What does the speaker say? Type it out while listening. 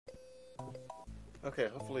Okay,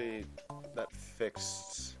 hopefully that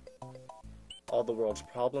fixed all the world's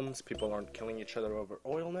problems. People aren't killing each other over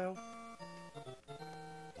oil now.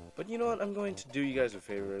 But you know what? I'm going to do you guys a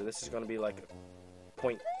favor. This is going to be like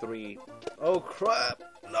 0.3. Oh crap!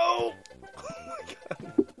 No! Oh my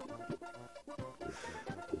god.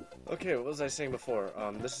 Okay, what was I saying before?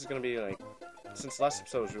 This is going to be like, since last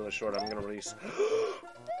episode was really short, I'm going to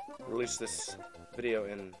release this video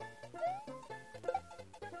in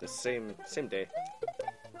the same day.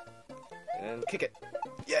 And kick it.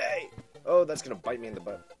 Yay! Oh, that's gonna bite me in the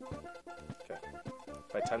butt. Okay.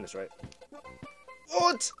 If I time this right.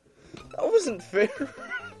 What? That wasn't fair.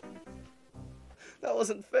 That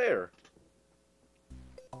wasn't fair.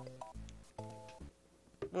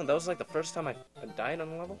 No, that was like the first time I died on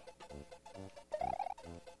the level.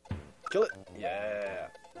 Kill it. Yeah.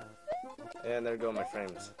 And there go my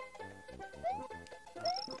frames.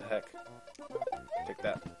 What the heck? Take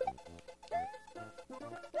that.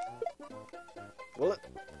 Will it?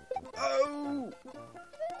 Oh!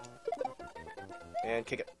 And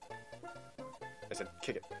kick it. I said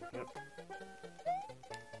kick it. Yep.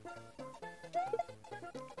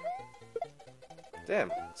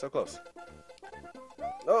 Damn, so close.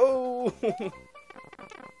 No!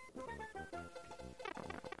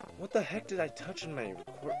 What the heck did I touch in my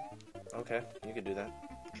record? Okay, you could do that.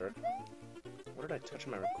 Sure. What did I touch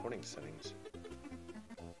in my recording settings?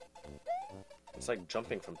 It's like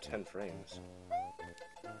jumping from 10 frames.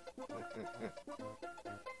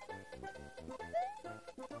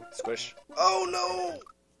 Squish. Oh no!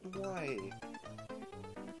 Why?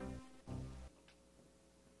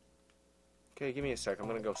 Okay, give me a sec. I'm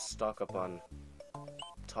gonna go stock up on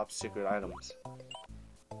top secret items.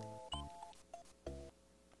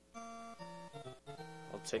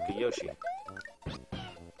 I'll take a Yoshi. I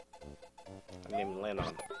didn't even land on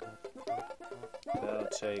him. I'll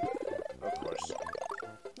take, of course.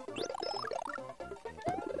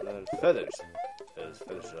 And then feathers.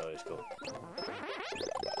 Feathers are always cool.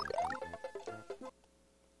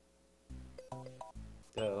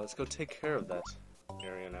 Yeah, let's go take care of that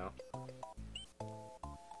area now.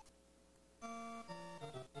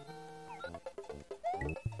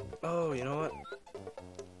 Oh, you know what?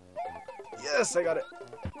 Yes, I got it!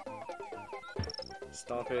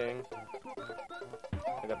 Stomping.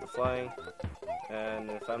 I got the flying.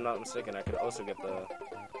 And if I'm not mistaken, I could also get the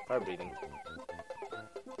fire breathing.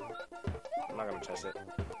 I'm not gonna test it.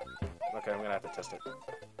 Okay, I'm gonna have to test it.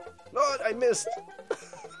 No, I missed!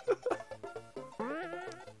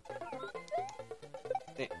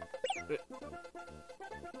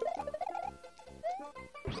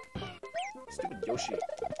 Stupid Yoshi.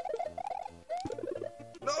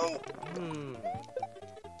 No!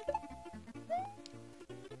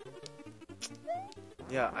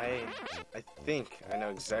 Yeah, I think I know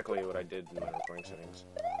exactly what I did in my recording settings.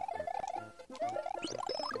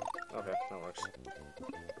 Okay, that works.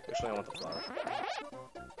 Actually, I want the flower.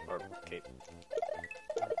 Or cape.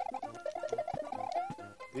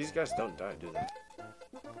 These guys don't die, do they?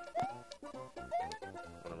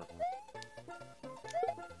 Whatever.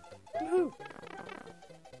 Woohoo!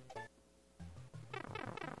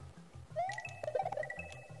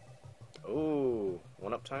 Oh,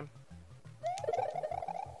 1-up time?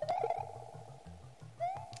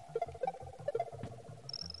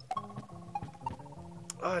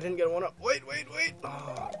 Oh, I didn't get a 1-up. Wait!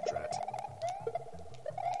 Oh, drat.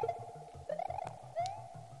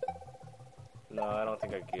 No, I don't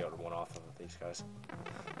think I could get one off of these guys.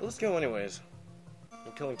 But let's go anyways.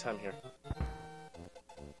 I'm killing time here.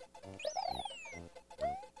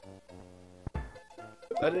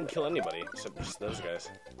 I didn't kill anybody, except just those guys.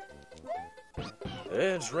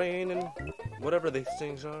 It's raining, whatever these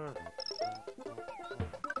things are.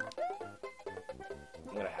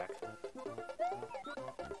 I'm gonna hack.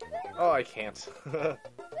 Oh, I can't.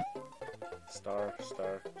 Star.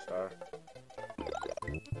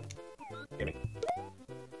 Gimme.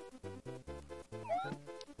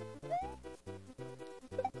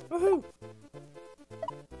 Woohoo!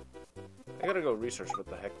 I gotta go research what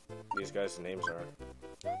the heck these guys' names are.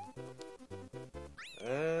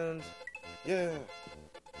 And yeah.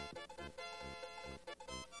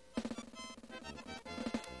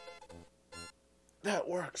 That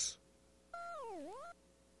works.